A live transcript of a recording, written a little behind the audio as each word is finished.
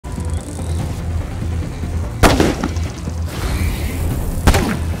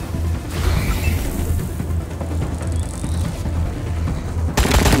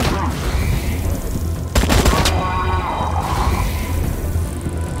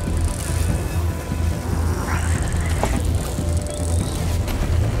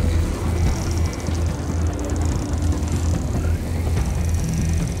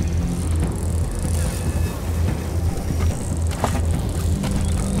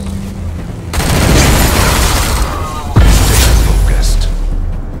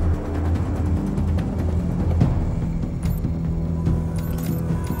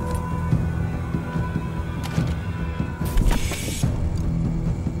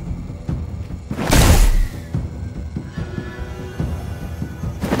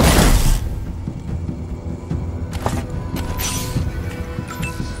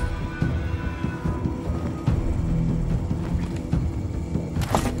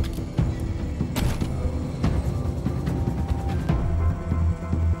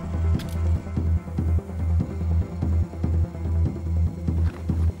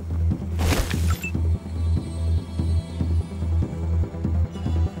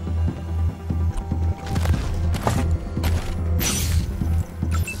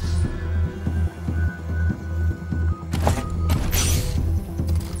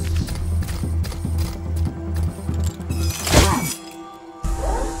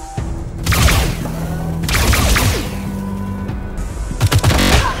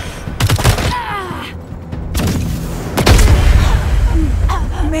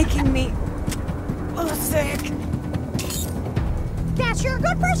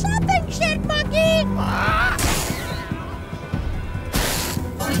for something, shit monkey!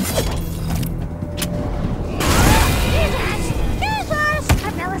 Jesus!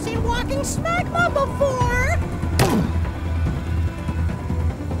 I've never seen walking smegma before!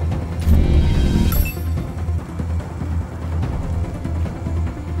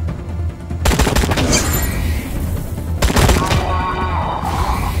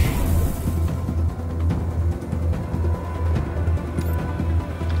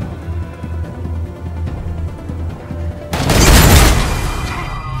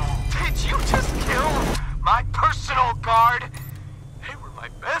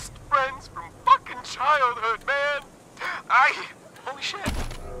 Childhood, man! Holy shit!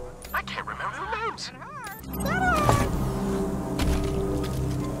 I can't remember their names!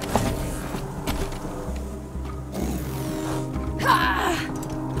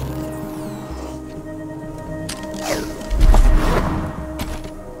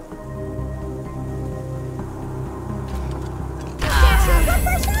 Look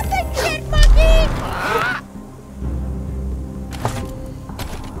for something, shit monkey!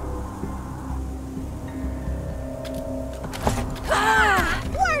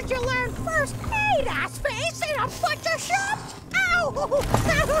 Where'd you learn first aid, ass face?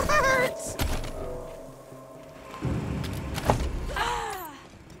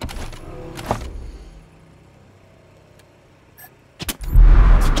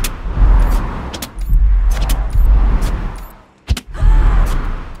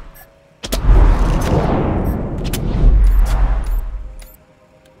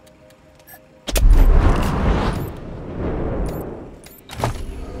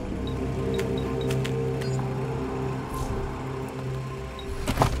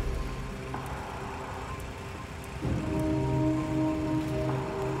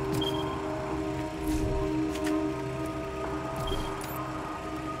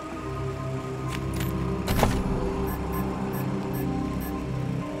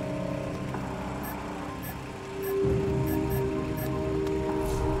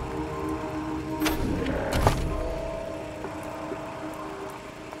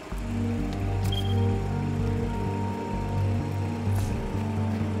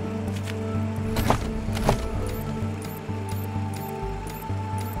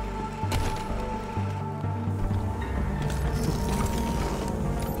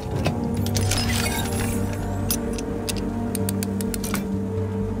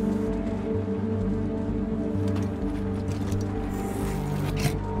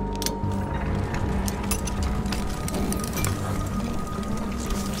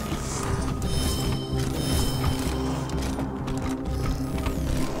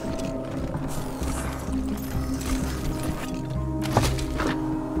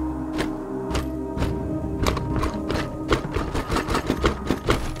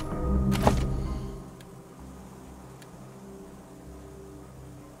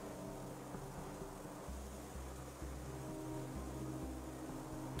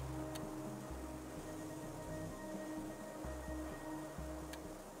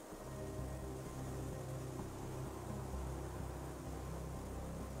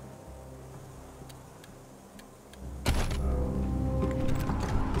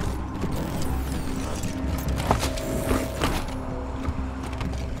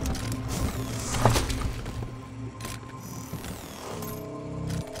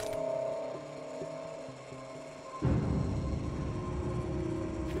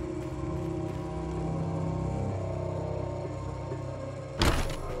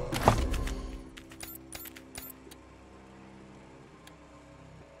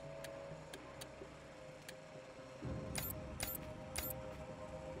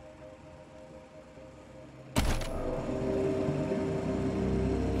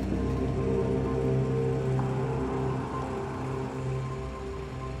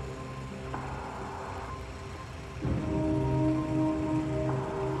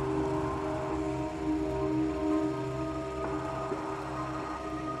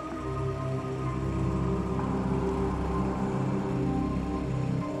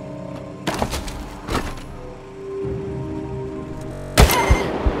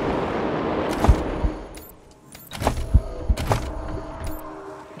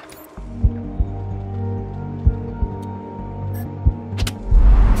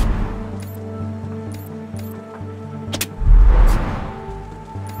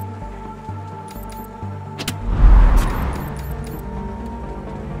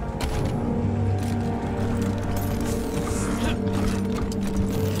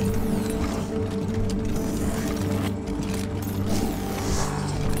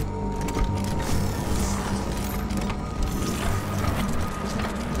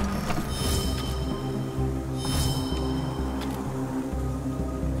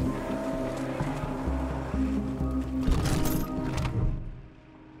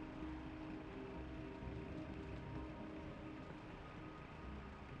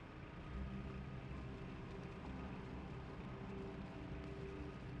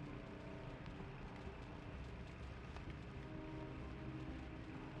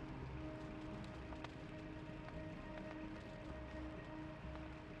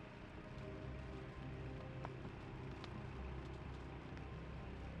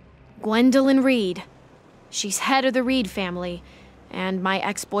 Gwendolyn Reed. She's head of the Reed family, and my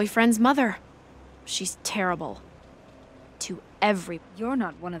ex-boyfriend's mother. She's terrible. To every... You're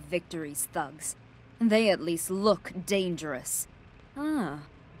not one of Vitory's thugs. They at least look dangerous. Ah.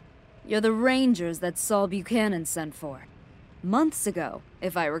 You're the Rangers that Saul Buchanan sent for. Months ago,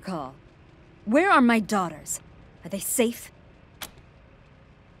 if I recall. Where are my daughters? Are they safe?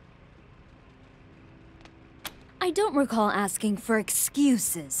 I don't recall asking for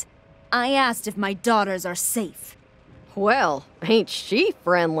excuses. I asked if my daughters are safe. Well, ain't she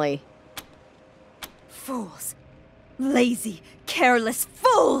friendly? Fools. Lazy, careless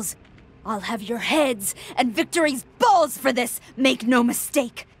fools! I'll have your heads and Vitory's balls for this, make no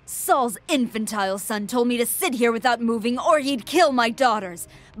mistake. Saul's infantile son told me to sit here without moving or he'd kill my daughters.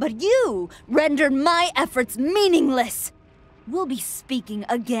 But you rendered my efforts meaningless. We'll be speaking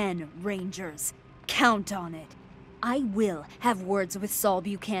again, Rangers. Count on it. I will have words with Saul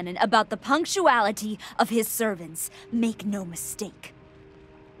Buchanan about the punctuality of his servants. Make no mistake.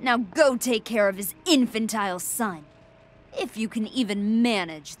 Now go take care of his infantile son. If you can even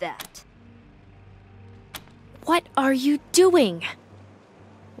manage that. What are you doing?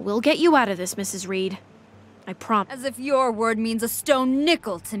 We'll get you out of this, Mrs. Reed. I promise. As if your word means a stone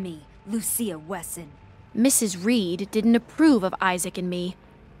nickel to me, Lucia Wesson. Mrs. Reed didn't approve of Isaac and me.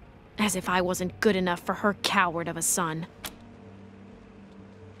 As if I wasn't good enough for her coward of a son.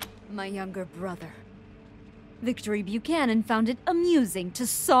 My younger brother. Vitory Buchanan found it amusing to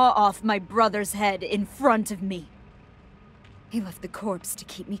saw off my brother's head in front of me. He left the corpse to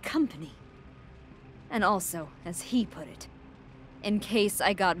keep me company. And also, as he put it, in case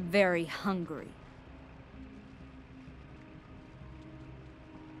I got very hungry.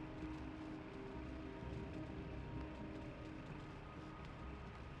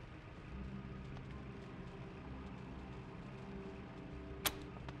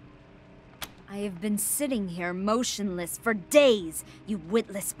 I have been sitting here motionless for days, you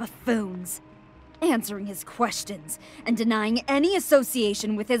witless buffoons. Answering his questions and denying any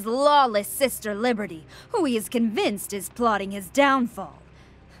association with his lawless sister Liberty, who he is convinced is plotting his downfall.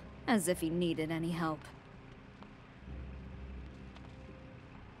 As if he needed any help.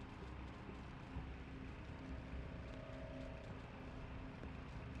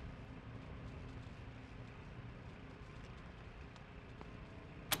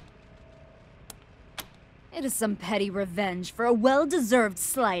 It is some petty revenge for a well-deserved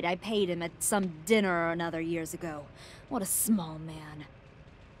slight I paid him at some dinner or another years ago. What a small man.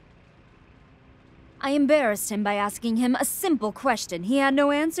 I embarrassed him by asking him a simple question he had no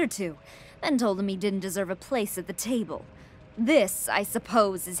answer to, then told him he didn't deserve a place at the table. This, I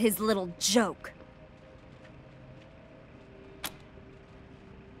suppose, is his little joke.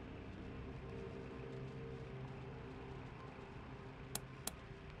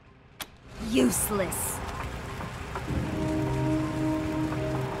 Useless.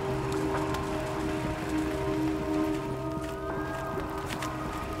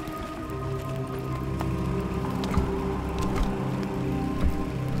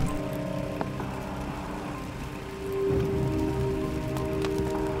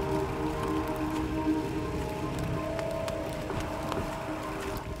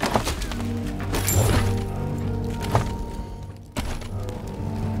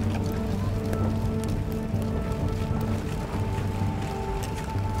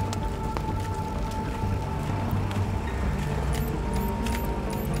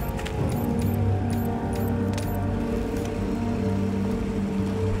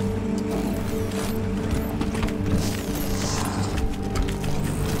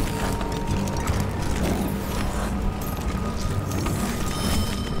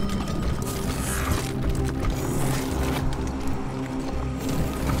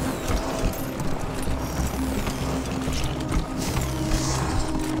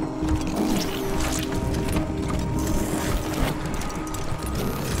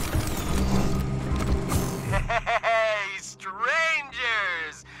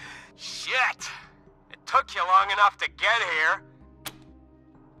 took you long enough to get here.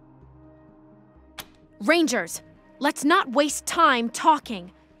 Rangers, let's not waste time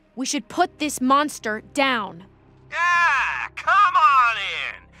talking. We should put this monster down. Yeah, come on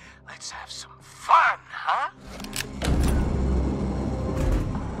in. Let's have some fun, huh?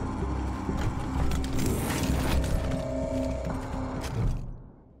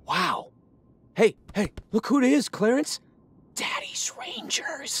 Wow. Hey, look who it is, Clarence. Daddy's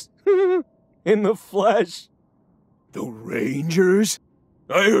Rangers. In the flesh. The Rangers?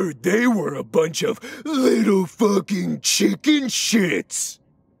 I heard they were a bunch of little fucking chicken shits.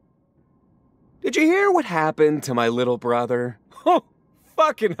 Did you hear what happened to my little brother? Oh,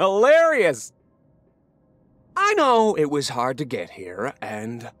 fucking hilarious. I know it was hard to get here,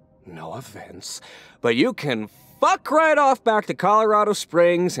 and no offense, but you can fuck right off back to Colorado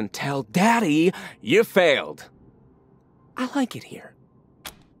Springs and tell Daddy you failed. I like it here.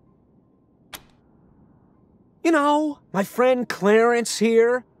 You know, my friend Clarence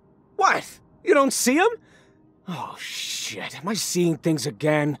here. What? You don't see him? Oh, shit. Am I seeing things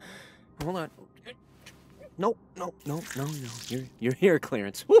again? Hold on. No. You're here,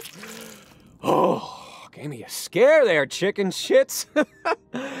 Clarence. Woo. Oh, gave me a scare there, chicken shits.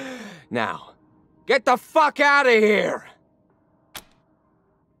 Now, get the fuck out of here!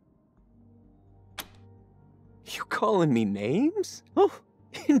 You calling me names? Oh,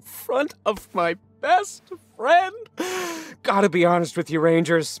 in front of my best friend? Gotta be honest with you,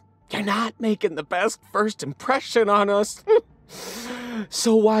 Rangers. You're not making the best first impression on us.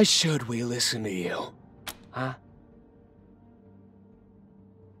 So why should we listen to you? Huh?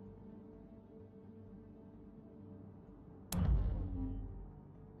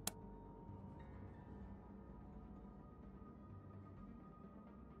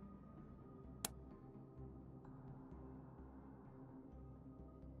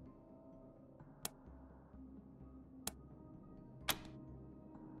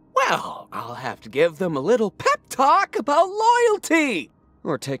 Well, I'll have to give them a little pep talk about loyalty.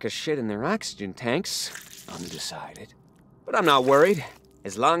 Or take a shit in their oxygen tanks. Undecided. But I'm not worried,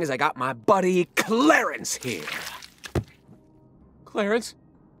 as long as I got my buddy Clarence here. Clarence?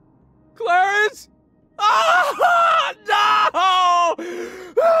 Clarence? Oh, no!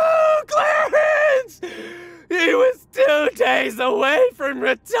 Oh, Clarence! He was 2 days away from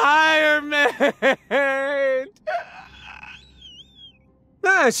retirement!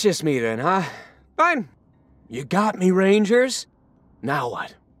 It's just me then, huh? Fine. You got me, Rangers. Now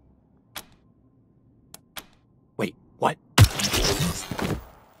what? Wait, what?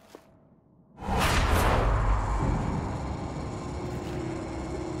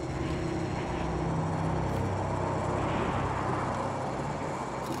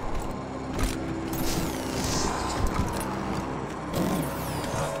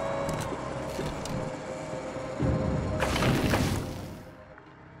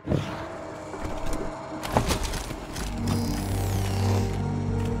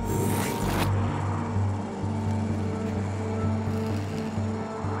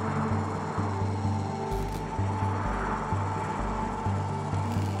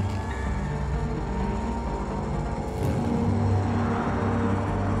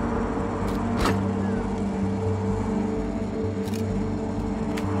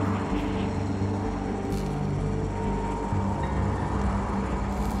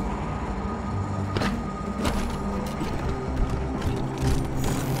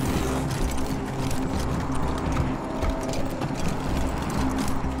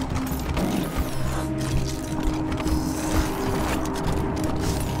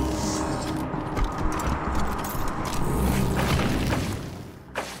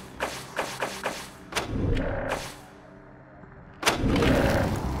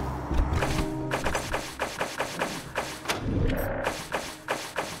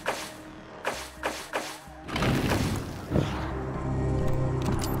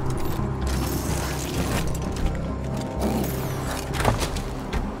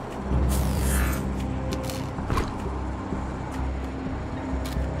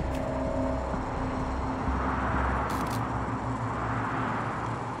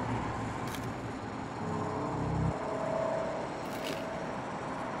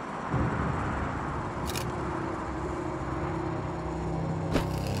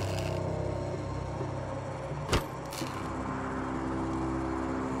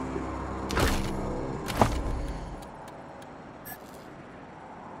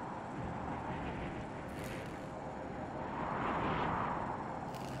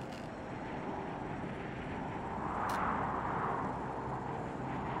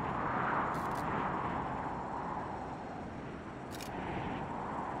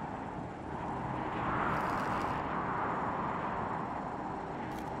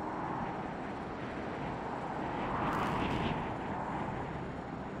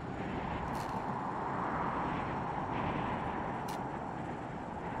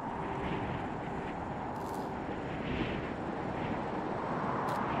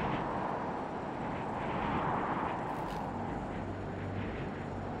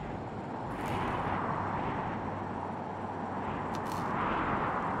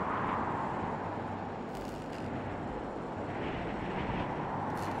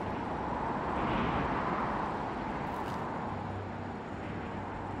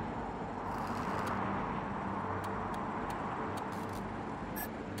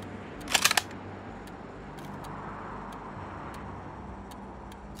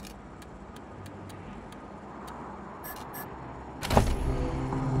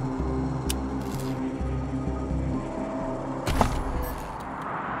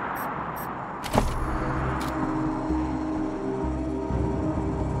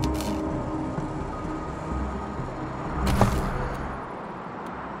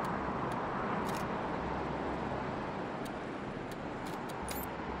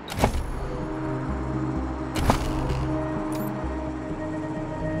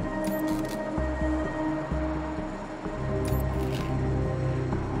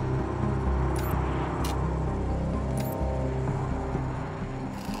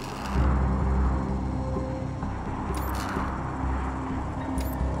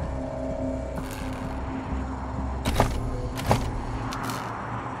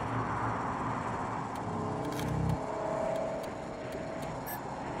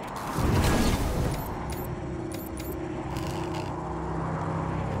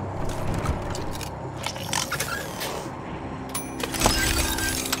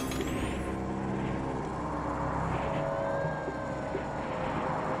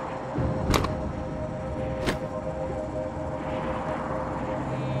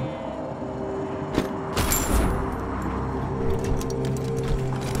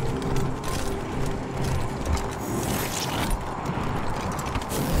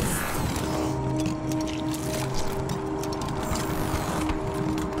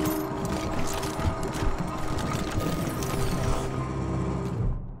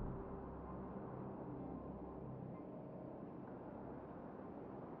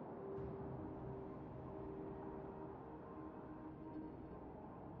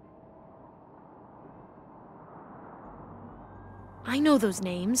 I know those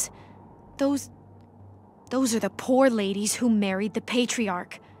names. Those are the poor ladies who married the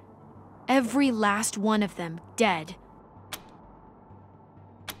patriarch. Every last one of them dead.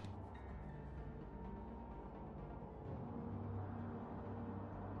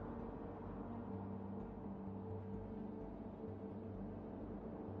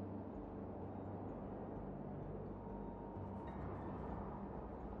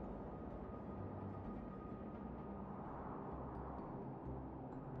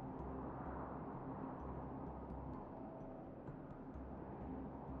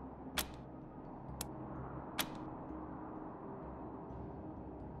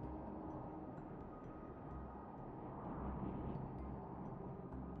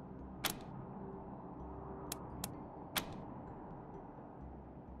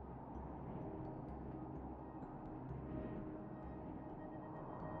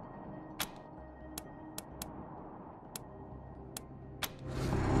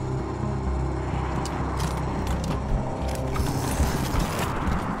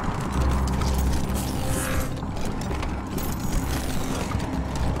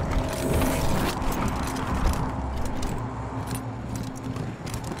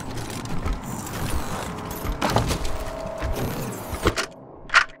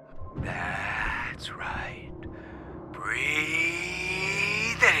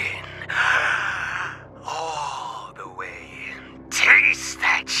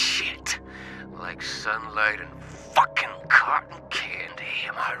 Sunlight and fucking cotton candy,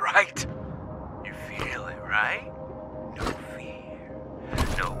 am I right? You feel it, right? No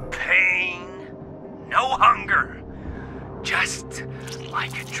fear, no pain, no hunger. Just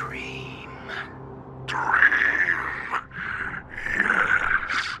like a dream. Dream,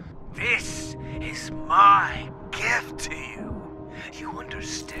 yes. This is my gift to you. You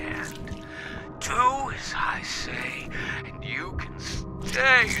understand? Do as I say, and you can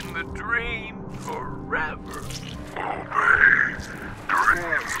stay in the dream forever. Obey,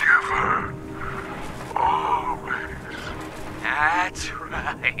 dream giver. Always. That's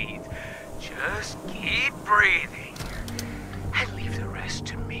right. Just keep breathing and leave the rest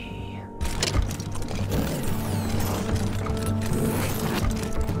to me.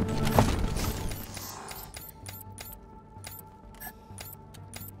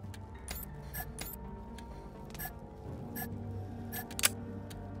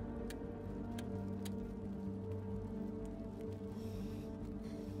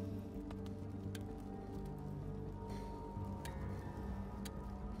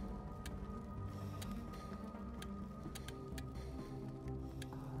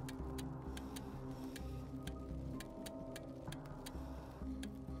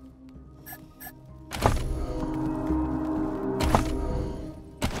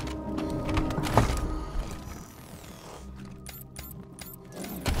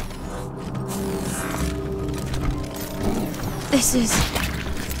 This is...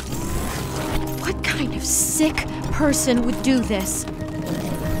 What kind of sick person would do this?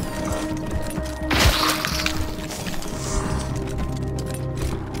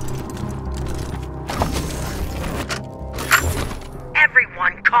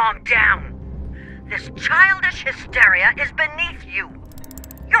 Everyone calm down. This childish hysteria is beneath you.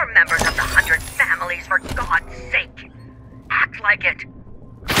 You're members of the 100 families, for God's sake. Act like it.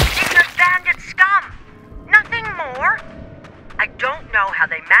 These are bandit scum. Nothing more. I don't know how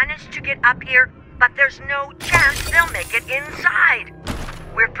they managed to get up here, but there's no chance they'll make it inside.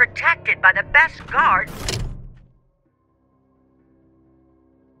 We're protected by the best guards.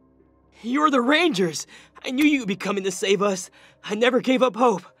 You're the Rangers! I knew you'd be coming to save us. I never gave up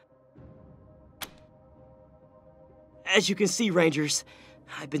hope. As you can see, Rangers,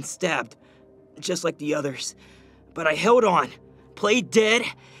 I've been stabbed, just like the others. But I held on, played dead,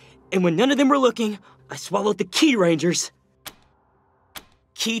 and when none of them were looking, I swallowed the key, Rangers.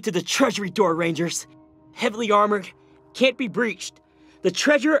 Key to the treasury door, Rangers. Heavily armored, can't be breached. The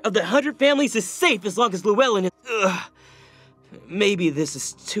treasure of the 100 families is safe as long as Llewellyn is... Ugh. Maybe this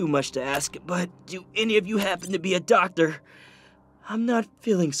is too much to ask, but do any of you happen to be a doctor? I'm not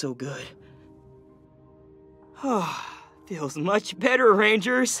feeling so good. Oh, feels much better,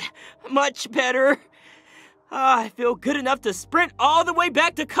 Rangers. Much better. I feel good enough to sprint all the way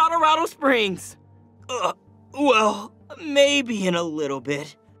back to Colorado Springs. Well, maybe in a little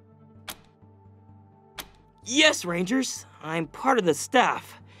bit. Yes, Rangers, I'm part of the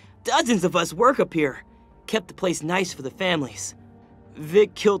staff. Dozens of us work up here. Kept the place nice for the families.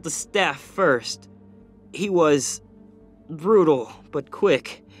 Vic killed the staff first. He was brutal, but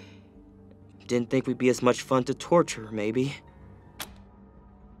quick. Didn't think we'd be as much fun to torture, maybe.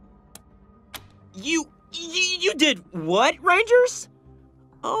 You You did what, Rangers?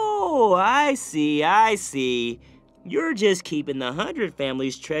 Oh, I see. You're just keeping the 100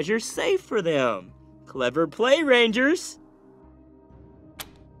 family's treasure safe for them. Clever play, Rangers.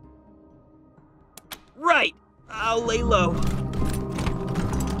 Right, I'll lay low.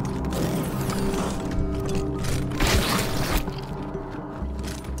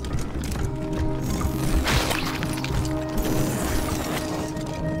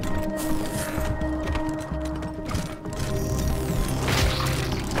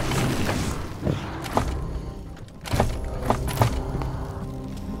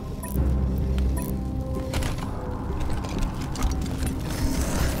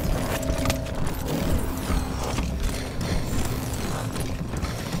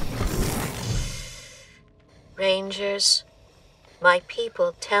 Rangers, my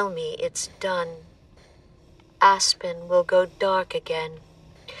people tell me it's done. Aspen will go dark again.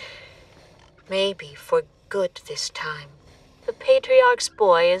 Maybe for good this time. The Patriarch's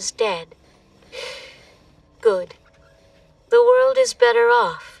boy is dead. Good. The world is better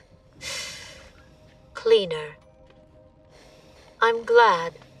off. Cleaner. I'm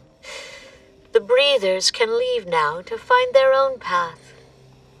glad. The breathers can leave now to find their own path.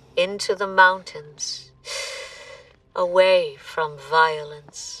 Into the mountains. Away from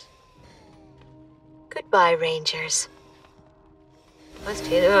violence. Goodbye, Rangers.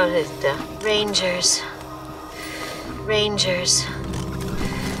 Rangers. Rangers.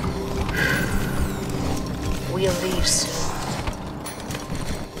 We'll leave soon.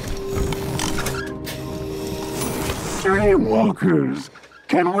 Streamwalkers,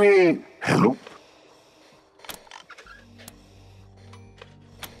 can we help?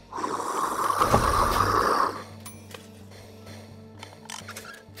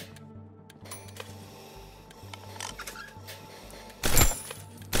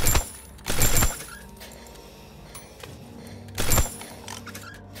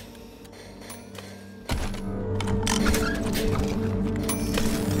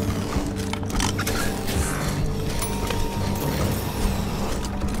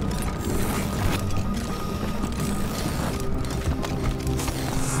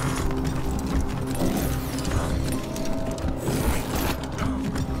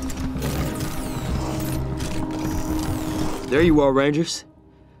 There you are, Rangers.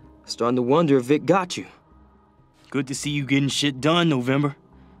 Starting to wonder if Vic got you. Good to see you getting shit done, November.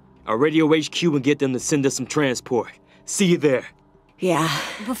 I'll radio HQ and get them to send us some transport. See you there. Yeah.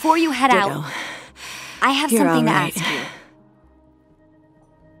 Before you head out, I have something to ask you.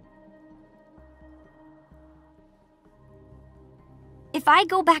 If I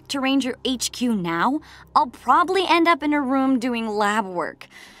go back to Ranger HQ now, I'll probably end up in a room doing lab work.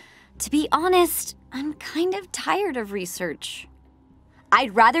 To be honest, I'm kind of tired of research.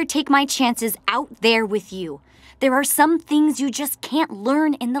 I'd rather take my chances out there with you. There are some things you just can't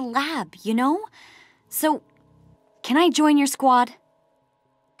learn in the lab, you know? So, can I join your squad?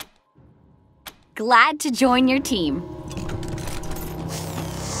 Glad to join your team.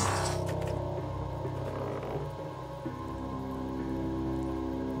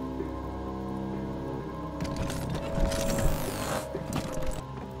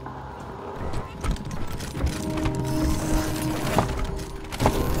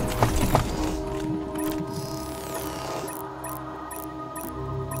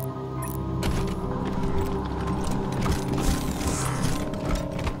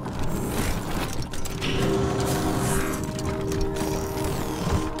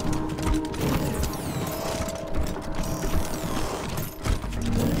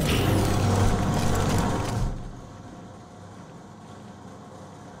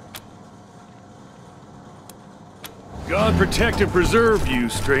 God protect and preserve you,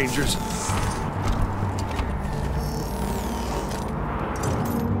 strangers.